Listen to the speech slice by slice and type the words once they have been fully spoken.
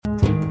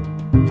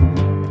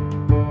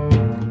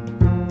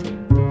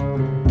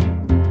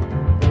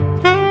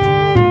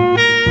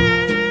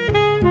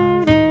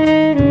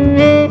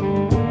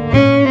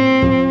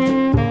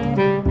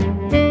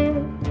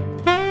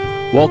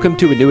Welcome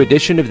to a new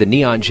edition of the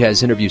Neon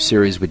Jazz interview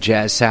series with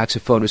jazz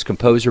saxophonist,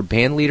 composer,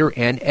 bandleader,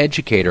 and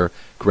educator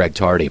Greg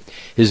Tardy.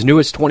 His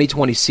newest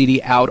 2020 CD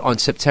out on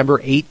September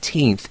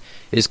 18th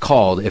is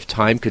called If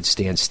Time Could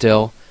Stand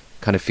Still.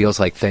 Kind of feels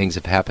like things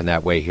have happened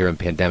that way here in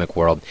pandemic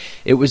world.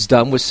 It was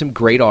done with some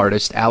great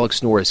artists,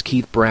 Alex Norris,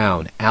 Keith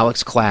Brown,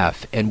 Alex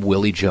Claff, and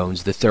Willie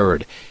Jones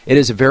III. It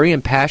is a very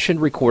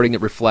impassioned recording that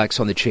reflects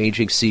on the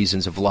changing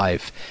seasons of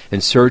life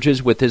and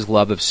surges with his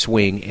love of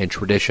swing and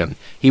tradition.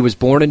 He was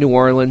born in New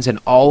Orleans, and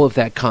all of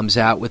that comes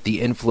out with the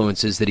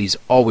influences that he's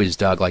always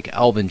dug, like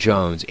Elvin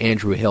Jones,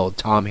 Andrew Hill,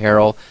 Tom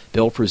Harrell,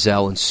 Bill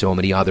Frisell, and so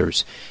many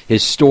others.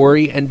 His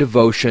story and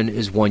devotion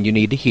is one you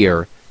need to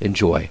hear.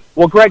 Enjoy.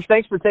 Well, Greg,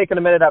 thanks for taking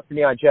a minute up for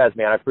Neon Jazz,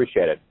 man. I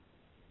appreciate it.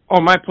 Oh,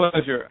 my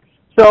pleasure.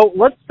 So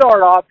let's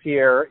start off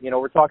here. You know,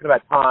 we're talking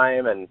about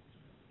time and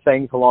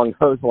things along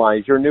those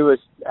lines. Your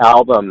newest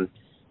album,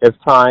 If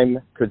Time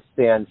Could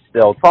Stand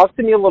Still. Talk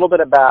to me a little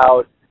bit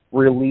about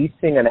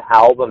releasing an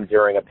album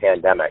during a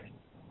pandemic.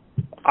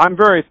 I'm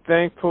very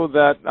thankful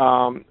that,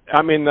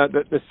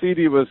 the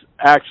CD was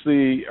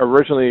actually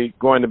originally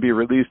going to be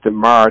released in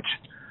March,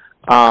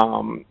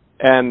 and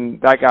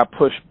that got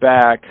pushed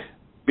back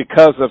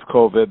because of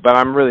COVID, but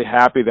I'm really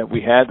happy that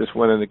we had this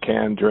one in the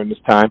can during this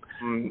time,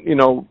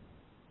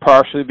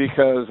 partially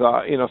because,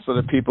 so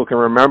that people can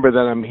remember that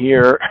I'm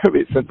here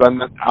since I'm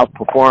not out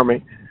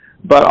performing,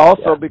 but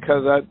also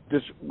because I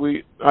just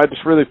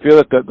really feel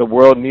that the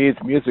world needs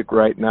music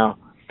right now.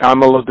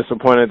 I'm a little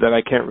disappointed that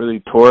I can't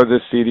really tour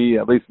this CD,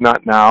 at least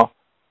not now.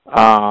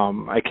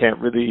 I can't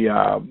really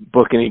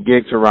book any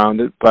gigs around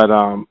it, but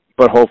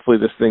hopefully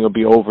this thing will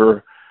be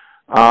over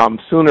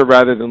sooner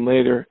rather than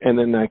later, and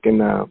then I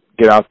can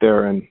get out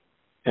there and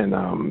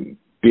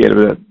be able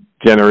to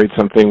generate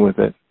something with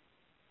it.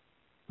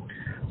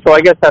 So I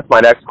guess that's my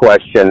next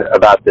question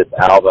about this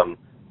album.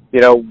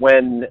 You know,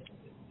 when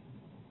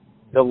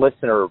the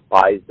listener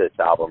buys this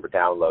album or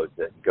downloads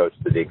it, goes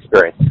through the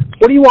experience,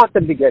 what do you want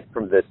them to get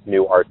from this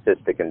new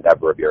artistic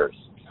endeavor of yours?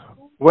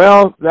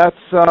 Well, that's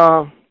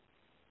a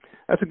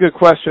good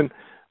question.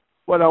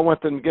 What I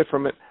want them to get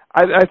from it,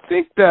 I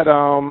think that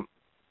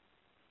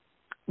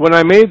when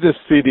I made this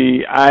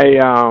CD,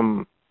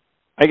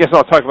 I guess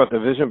I'll talk about the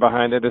vision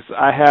behind it.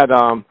 I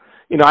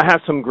had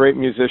some great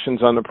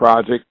musicians on the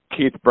project: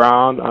 Keith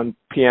Brown on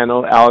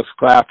piano, Alex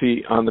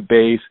Claffey on the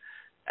bass,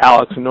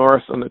 Alex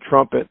Norris on the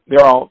trumpet.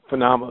 They're all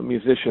phenomenal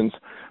musicians.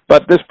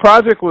 But this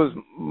project was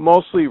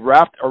mostly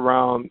wrapped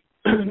around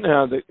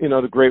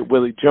the great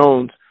Willie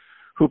Jones,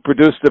 who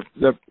produced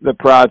the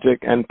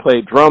project and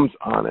played drums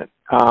on it.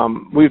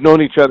 We've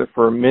known each other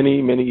for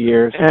many, many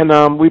years,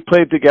 and we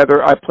played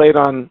together. I played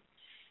on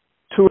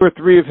 2 or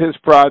 3 of his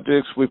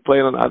projects. We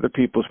played on other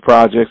people's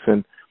projects,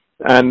 and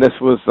this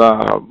was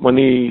when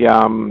he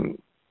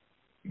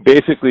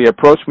basically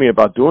approached me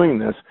about doing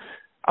this.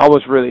 I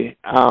was really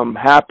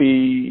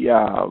happy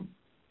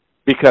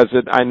because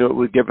I knew it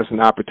would give us an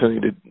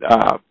opportunity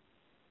to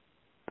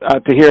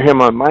hear him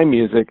on my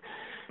music,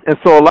 and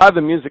so a lot of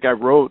the music I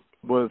wrote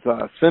was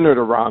centered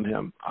around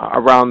him,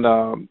 around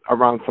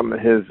some of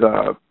his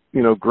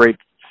great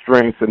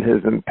strengths and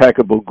his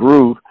impeccable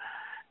groove.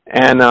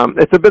 And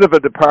it's a bit of a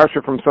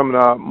departure from some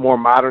of the more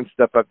modern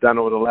stuff I've done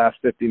over the last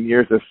 15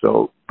 years or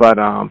so. But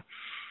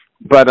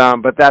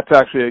that's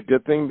actually a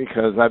good thing,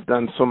 because I've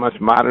done so much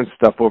modern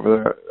stuff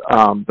over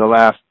the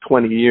last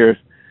 20 years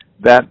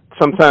that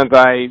sometimes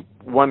I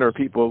wonder if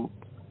people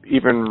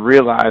even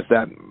realize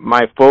that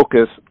my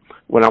focus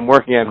when I'm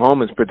working at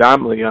home is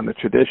predominantly on the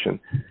tradition.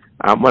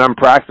 When I'm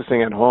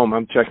practicing at home,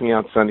 I'm checking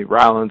out Sonny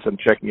Rollins, I'm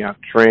checking out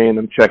Train,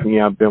 I'm checking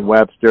out Ben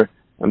Webster,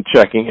 I'm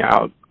checking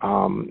out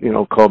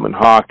Coleman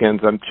Hawkins,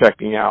 I'm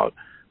checking out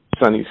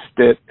Sonny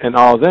Stitt and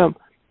all of them.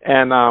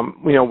 And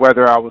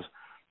whether I was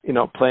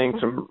playing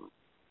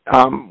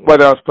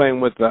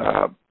with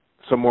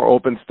some more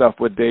open stuff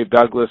with Dave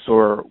Douglas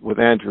or with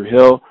Andrew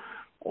Hill,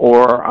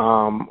 or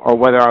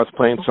whether I was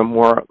playing some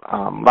more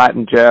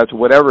Latin jazz,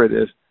 whatever it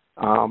is,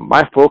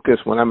 my focus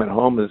when I'm at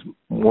home is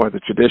more the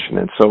tradition,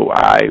 and so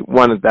I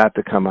wanted that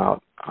to come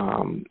out.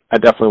 I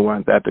definitely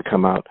wanted that to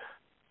come out.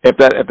 If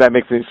that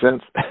makes any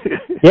sense.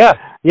 Yeah.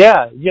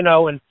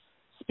 And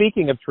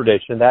speaking of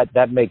tradition,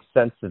 that makes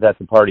sense that that's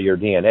a part of your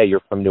DNA.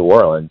 You're from New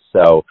Orleans,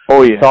 so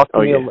talk to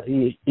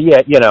me.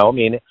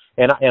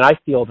 And I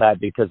feel that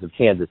because of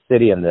Kansas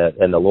City and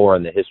the lore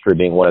and the history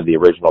being one of the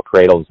original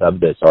cradles of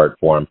this art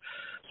form.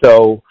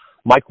 So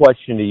my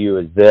question to you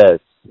is this: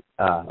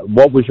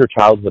 what was your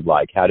childhood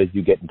like? How did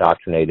you get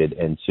indoctrinated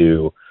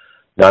into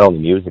not only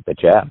music but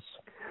jazz?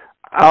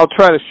 I'll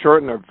try to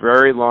shorten a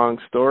very long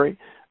story.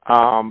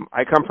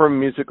 I come from a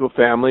musical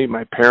family.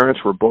 My parents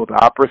were both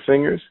opera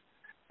singers,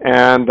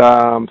 and so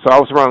I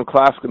was around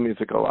classical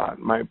music a lot.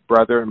 My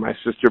brother and my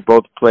sister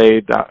both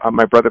played.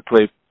 My brother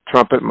played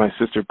trumpet. My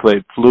sister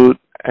played flute,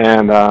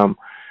 and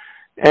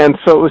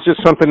so it was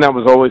just something that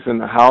was always in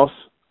the house.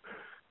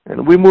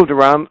 And we moved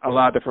around a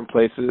lot of different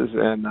places,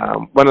 and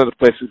one of the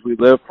places we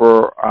lived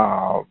for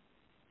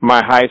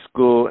my high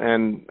school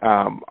and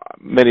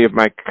many of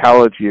my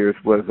college years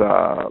was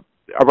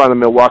around the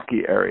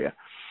Milwaukee area.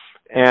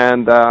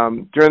 And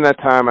during that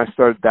time, I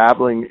started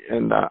dabbling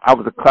in. I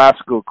was a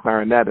classical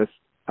clarinetist,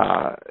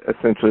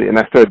 essentially, and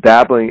I started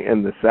dabbling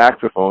in the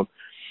saxophone.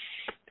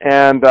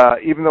 And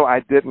even though I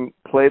didn't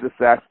play the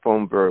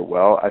saxophone very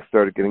well, I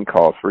started getting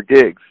calls for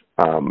gigs.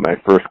 My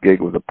first gig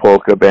was a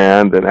polka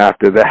band, and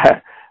after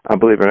that,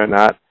 believe it or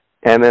not,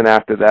 and then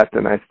after that,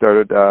 then I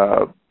started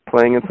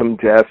playing in some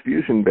jazz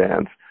fusion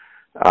bands,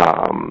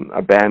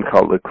 a band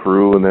called The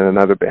Crew, and then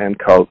another band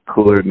called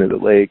Cooler Than the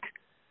Lake.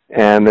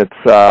 And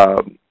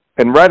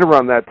and right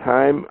around that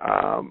time,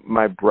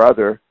 my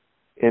brother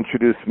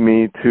introduced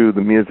me to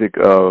the music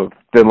of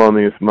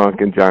Thelonious Monk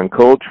and John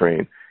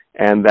Coltrane,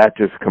 and that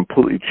just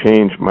completely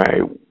changed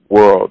my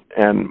world.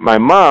 And my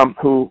mom,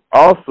 who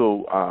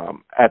also,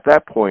 at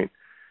that point,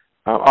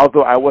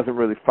 although I wasn't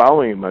really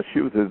following much,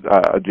 she was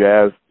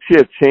she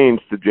had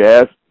changed to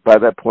jazz by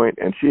that point,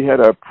 and she had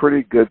a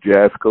pretty good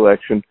jazz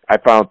collection. I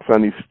found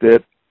Sonny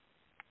Stitt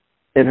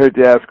in her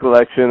jazz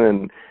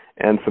collection,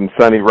 and some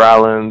Sonny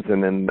Rollins,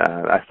 and then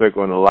I started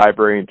going to the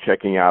library and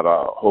checking out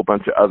a whole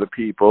bunch of other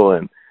people,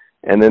 and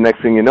the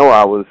next thing you know,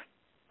 I was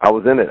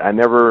in it. I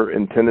never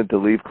intended to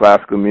leave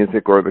classical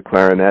music or the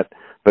clarinet,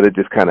 but it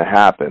just kind of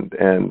happened.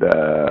 And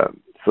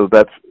so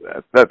that's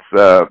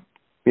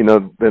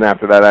then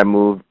after that I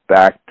moved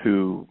back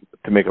to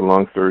make a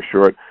long story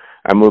short,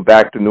 I moved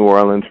back to New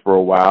Orleans for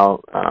a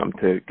while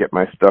to get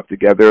my stuff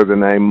together.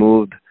 Then I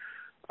moved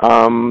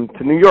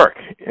to New York,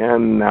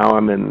 and now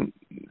I'm in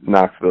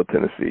Knoxville,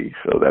 Tennessee.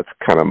 So that's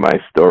kind of my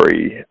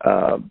story,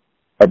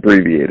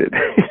 abbreviated.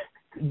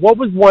 What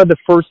was one of the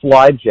first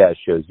live jazz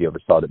shows you ever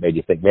saw that made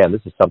you think, man,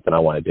 this is something I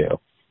want to do?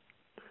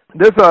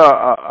 There's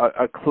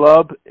a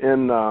club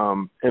in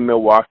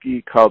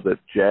Milwaukee called the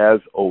Jazz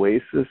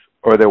Oasis,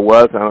 or there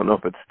was. I don't know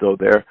if it's still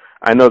there.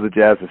 I know the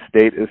Jazz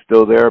Estate is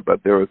still there,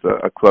 but there was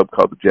a club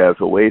called the Jazz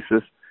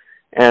Oasis.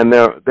 And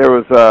there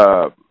was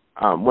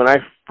when I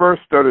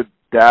first started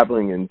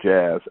dabbling in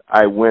jazz,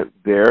 I went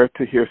there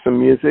to hear some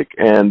music,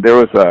 and there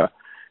was a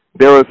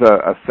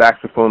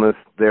saxophonist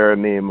there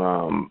named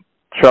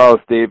Charles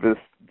Davis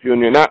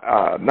Jr.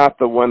 Not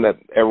the one that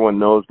everyone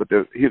knows, but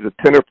he's a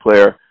tenor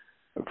player,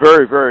 a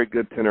very, very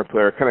good tenor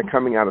player, kind of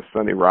coming out of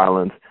Sonny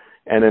Rollins.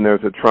 And then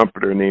there's a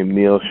trumpeter named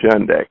Neil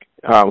Shundek,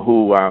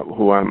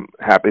 who I'm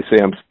happy to say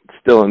I'm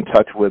still in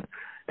touch with.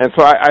 And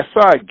so I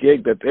saw a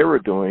gig that they were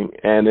doing,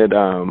 and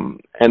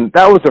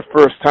that was the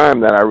first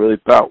time that I really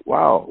thought,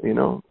 wow,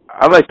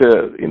 I'd like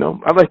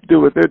to do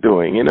what they're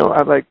doing.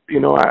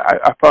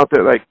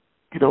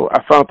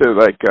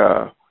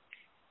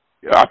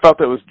 I felt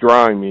that was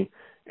drawing me,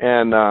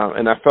 and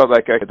I felt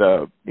like I could,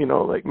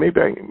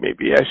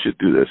 maybe I should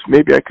do this.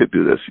 Maybe I could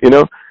do this,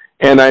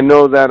 And I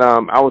know that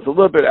I was a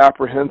little bit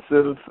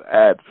apprehensive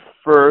at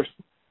first,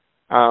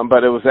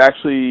 but it was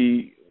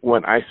actually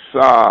when I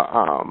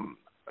saw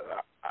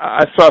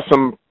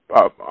some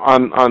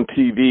on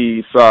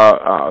TV,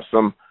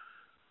 some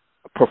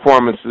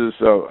performances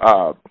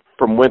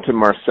from Wynton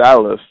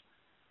Marsalis,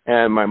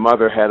 and my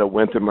mother had a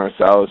Wynton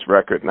Marsalis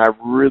record, and I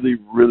really,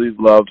 really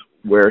loved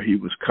where he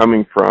was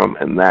coming from,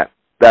 and that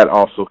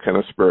also kind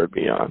of spurred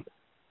me on.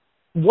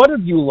 What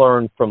have you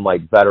learned from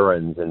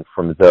veterans and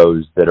from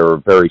those that are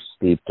very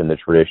steeped in the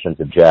traditions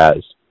of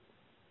jazz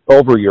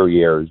over your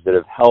years that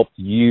have helped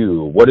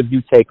you? What have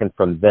you taken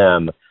from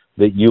them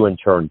that you in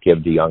turn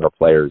give to younger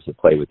players that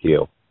play with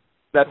you?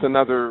 That's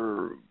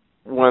another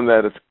one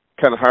that is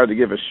kind of hard to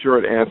give a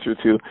short answer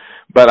to,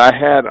 but I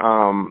had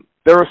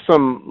there were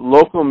some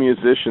local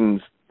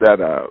musicians that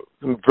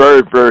some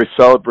very, very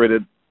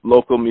celebrated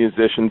local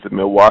musicians in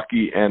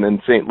Milwaukee and in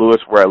St. Louis,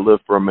 where I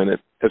lived for a minute,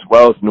 as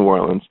well as New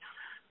Orleans,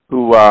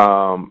 who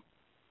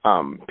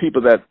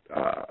people that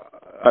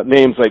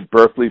names like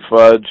Berkeley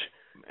Fudge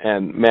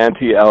and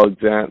Manti Ellis,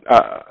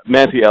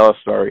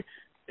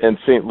 and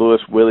St. Louis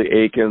Willie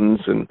Aikens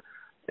and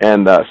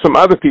some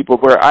other people,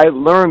 where I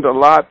learned a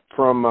lot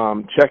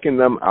from checking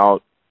them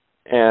out,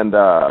 and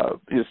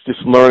it's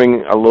just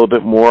learning a little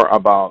bit more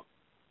about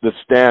the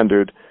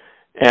standard,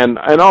 and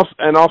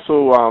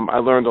also I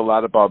learned a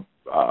lot about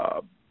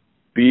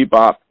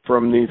bebop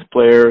from these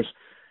players.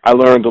 I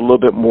learned a little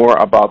bit more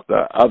about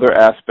the other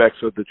aspects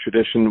of the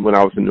tradition when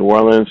I was in New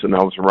Orleans and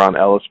I was around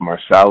Ellis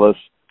Marsalis.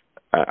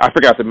 I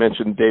forgot to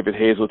mention David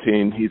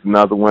Hazeltine. He's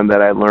another one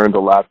that I learned a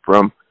lot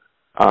from,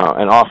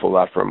 an awful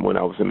lot from when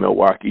I was in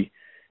Milwaukee.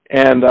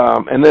 And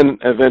then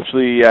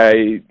eventually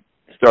I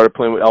started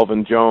playing with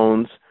Elvin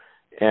Jones,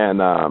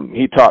 and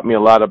he taught me a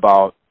lot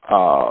about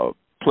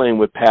playing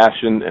with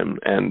passion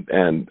and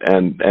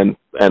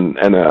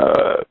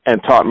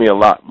taught me a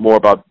lot more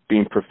about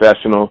being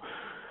professional.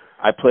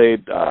 I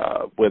played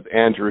with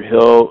Andrew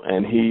Hill,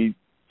 and he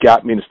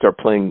got me to start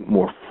playing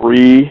more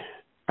free,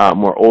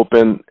 more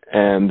open,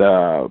 and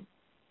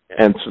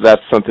so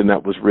that's something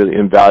that was really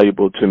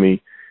invaluable to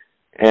me.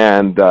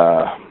 And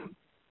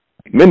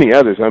many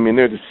others. I mean,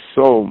 there's just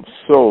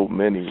so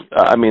many.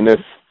 I mean,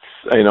 there's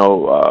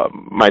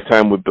my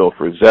time with Bill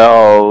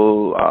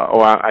Frisell.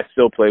 I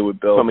still play with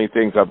Bill. So many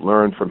things I've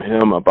learned from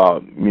him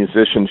about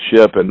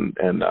musicianship and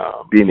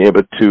being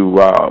able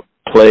to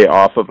play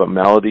off of a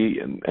melody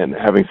and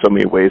having so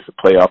many ways to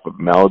play off of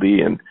a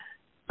melody. And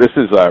this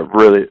is a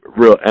really,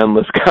 real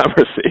endless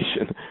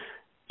conversation.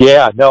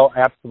 Yeah, no,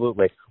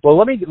 absolutely. Well,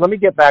 let me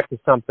get back to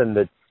something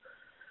that's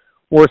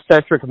more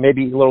centric,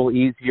 maybe a little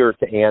easier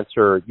to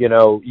answer. You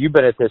know, you've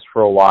been at this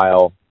for a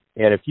while,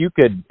 and if you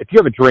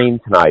have a dream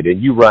tonight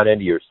and you run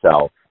into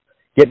yourself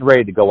getting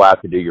ready to go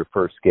out to do your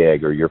first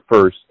gig or your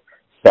first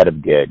set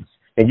of gigs,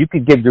 and you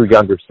could give your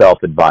younger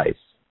self advice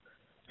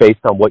based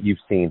on what you've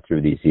seen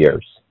through these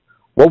years,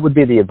 what would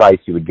be the advice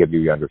you would give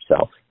your younger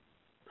self?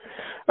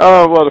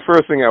 Well, the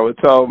first thing I would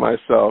tell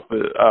myself,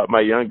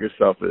 my younger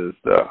self, is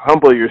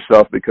humble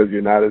yourself because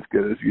you're not as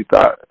good as you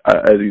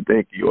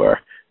think you are.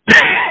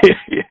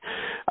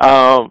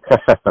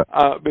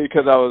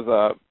 Because I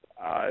was,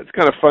 it's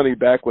kind of funny.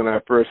 Back when I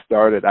first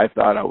started, I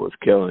thought I was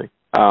killing.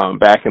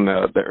 Back in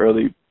the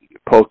early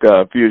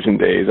polka fusion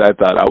days, I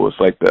thought I was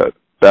like the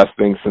best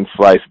thing since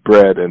sliced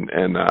bread, and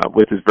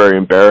which is very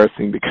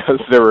embarrassing because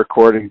there were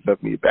recordings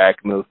of me back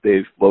in those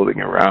days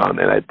floating around,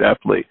 and I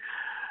definitely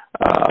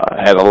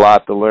had a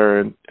lot to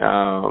learn.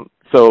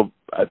 So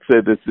I'd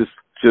say this is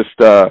just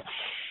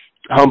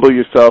humble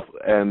yourself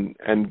and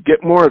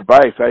get more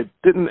advice. I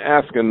didn't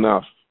ask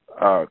enough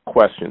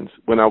questions.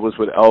 When I was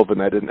with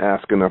Elvin, I didn't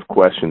ask enough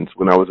questions.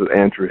 When I was with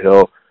Andrew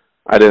Hill,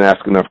 I didn't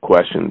ask enough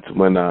questions.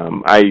 When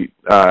I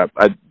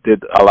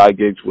did a lot of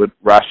gigs with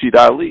Rashid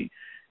Ali,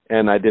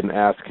 and I didn't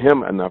ask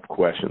him enough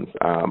questions.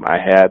 I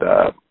had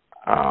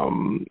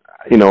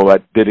I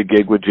did a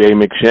gig with Jay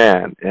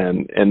McShann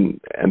and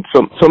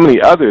so many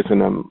others,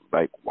 and I'm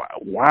like,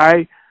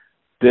 why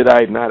did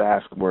I not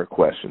ask more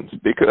questions?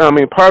 Because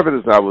part of it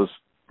is I was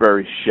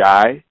very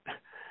shy,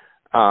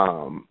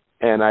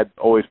 and I'd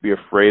always be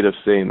afraid of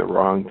saying the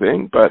wrong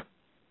thing.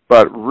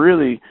 But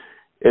really,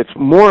 it's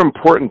more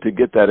important to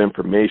get that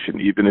information,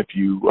 even if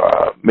you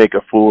make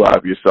a fool out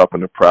of yourself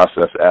in the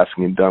process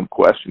asking dumb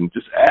questions.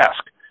 Just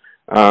ask,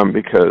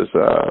 because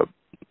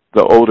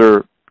the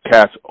older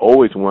cats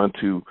always want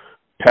to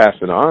pass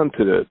it on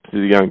to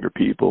the younger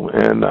people,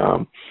 and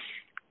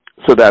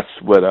so that's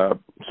what I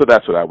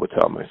would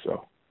tell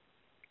myself.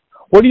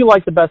 What do you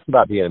like the best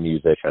about being a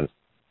musician?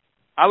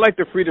 I like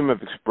the freedom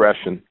of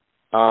expression.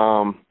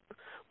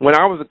 When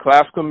I was a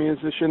classical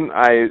musician,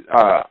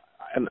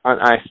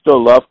 I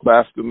still love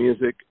classical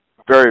music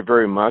very,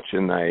 very much,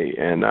 and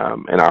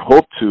I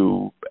hope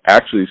to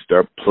actually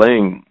start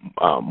playing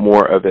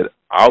more of it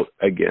out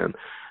again.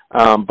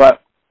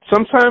 But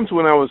sometimes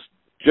when I was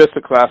just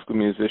a classical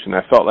musician,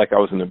 I felt like I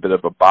was in a bit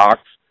of a box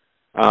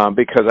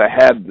because I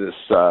had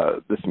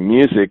this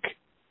music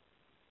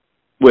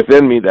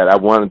within me that I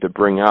wanted to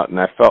bring out, and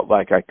I felt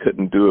like I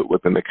couldn't do it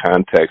within the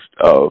context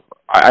of,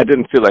 I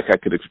didn't feel like I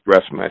could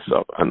express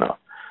myself enough.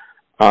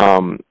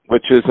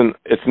 Which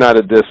it's not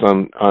a diss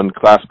on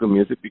classical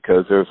music,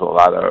 because there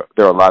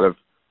are a lot of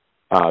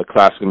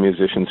classical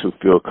musicians who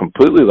feel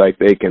completely like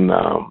they can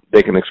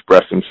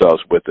express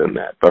themselves within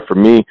that. But for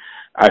me,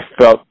 I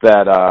felt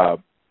that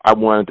I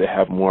wanted to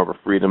have more of a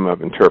freedom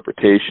of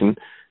interpretation,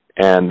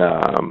 and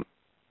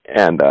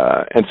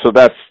so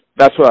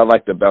that's what I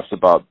like the best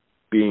about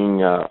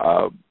being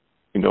a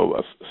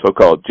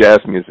so-called jazz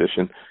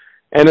musician.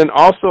 And then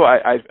also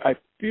I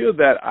feel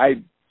that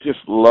I just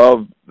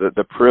love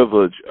the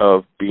privilege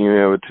of being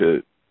able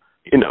to,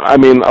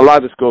 a lot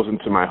of this goes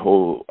into my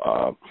whole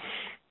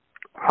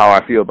how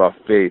I feel about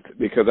faith,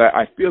 because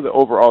I feel that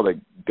overall that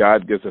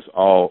God gives us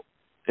all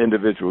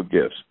individual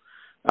gifts.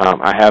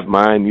 I have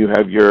mine, you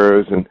have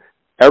yours, and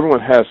everyone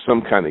has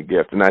some kind of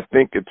gift. And I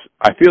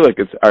feel like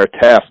it's our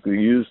task to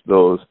use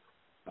those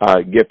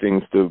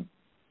giftings to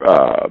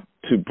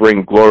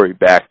bring glory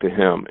back to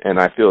Him. And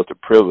I feel it's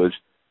a privilege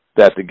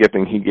that the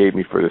gifting He gave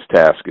me for this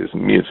task is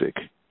music.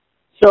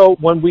 So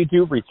when we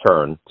do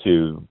return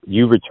to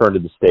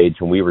the stage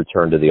and we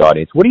return to the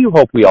audience, what do you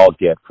hope we all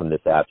get from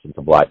this absence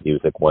of live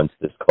music once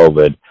this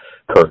COVID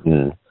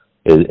curtain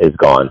is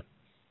gone?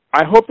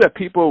 I hope that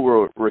people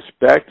will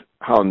respect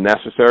how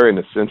necessary and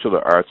essential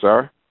the arts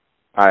are.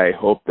 I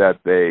hope that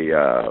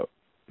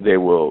they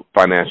will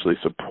financially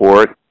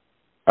support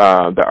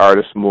the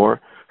artists more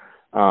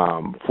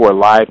for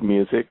live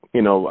music.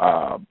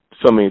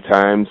 So many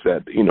times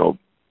that,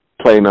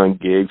 playing on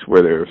gigs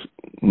where there's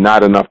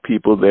not enough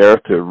people there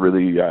to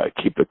really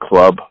keep the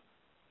club,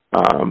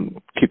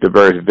 keep the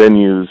various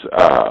venues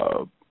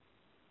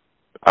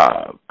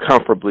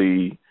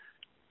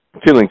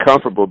feeling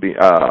comfortable.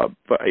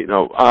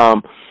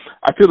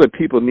 I feel that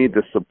people need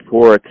to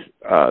support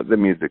the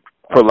music,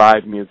 for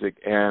live music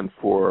and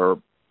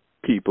for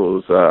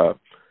people's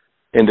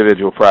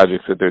individual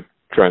projects that they're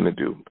trying to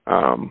do,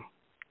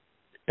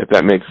 if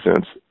that makes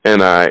sense.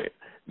 And I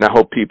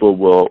hope people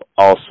will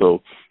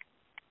also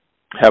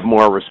have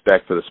more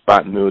respect for the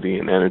spontaneity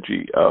and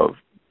energy of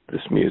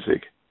this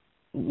music.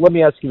 Let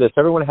me ask you this.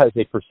 Everyone has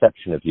a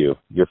perception of you,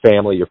 your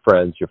family, your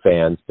friends, your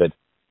fans, but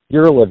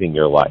you're living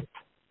your life.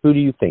 Who do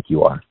you think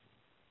you are?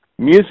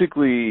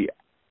 Musically,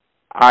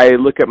 I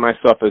look at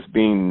myself as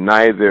being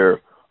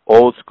neither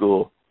old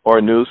school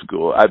or new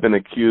school. I've been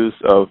accused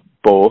of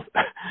both.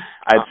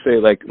 I'd say,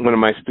 like, one of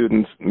my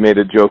students made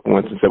a joke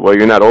once and said, well,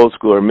 you're not old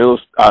school or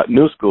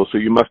new school, so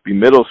you must be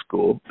middle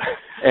school.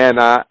 And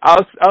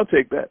I'll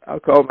take that. I'll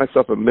call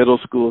myself a middle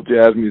school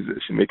jazz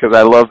musician because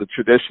I love the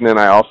tradition and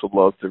I also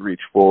love to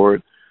reach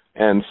forward.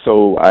 And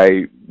so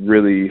I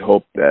really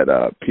hope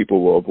that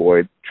people will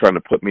avoid trying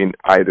to put me in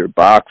either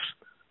box.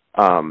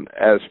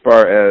 As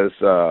far as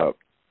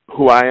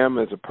who I am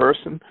as a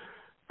person,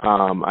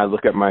 I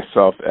look at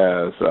myself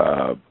as,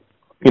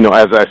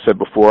 as I said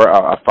before,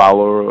 a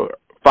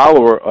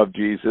follower of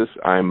Jesus.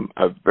 I'm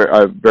a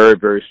very,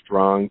 very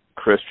strong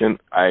Christian.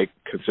 I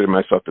consider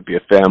myself to be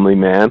a family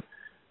man.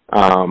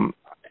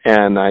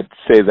 And I'd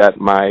say that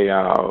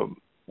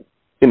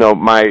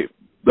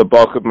the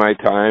bulk of my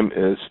time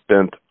is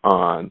spent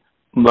on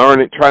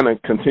learning, trying to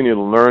continue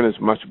to learn as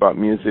much about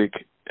music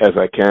as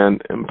I can,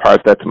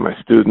 impart that to my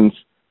students,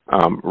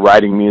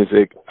 writing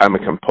music. I'm a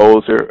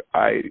composer.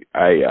 I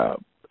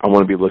want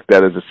to be looked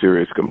at as a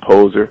serious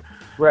composer.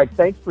 Greg,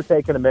 thanks for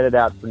taking a minute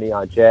out for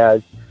Neon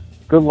Jazz.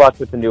 Good luck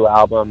with the new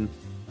album,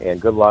 and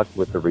good luck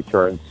with the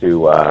return to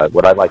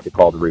what I'd like to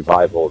call the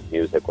revival of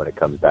music when it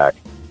comes back.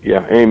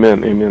 Yeah,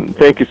 amen.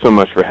 Thank you so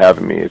much for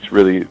having me. It's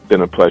really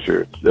been a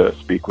pleasure to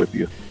speak with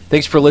you.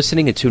 Thanks for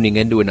listening and tuning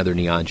in to another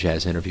Neon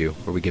Jazz interview,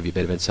 where we give you a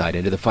bit of insight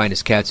into the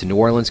finest cats in New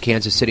Orleans,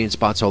 Kansas City, and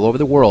spots all over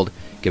the world,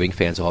 giving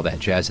fans all that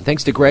jazz. And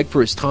thanks to Greg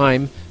for his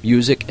time,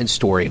 music, and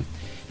story.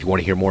 If you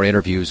want to hear more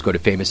interviews, go to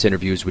Famous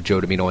Interviews with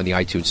Joe Domino in the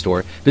iTunes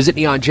Store. Visit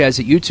neonjazz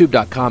at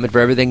youtube.com, and for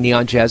everything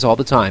Neon Jazz all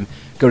the time,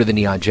 go to the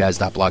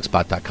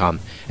neonjazz.blogspot.com.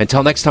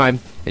 Until next time,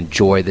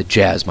 enjoy the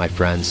jazz, my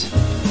friends.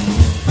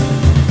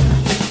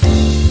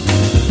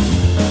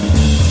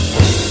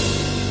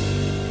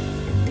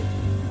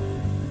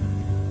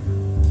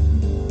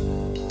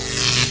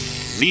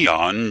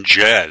 Neon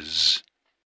Jazz.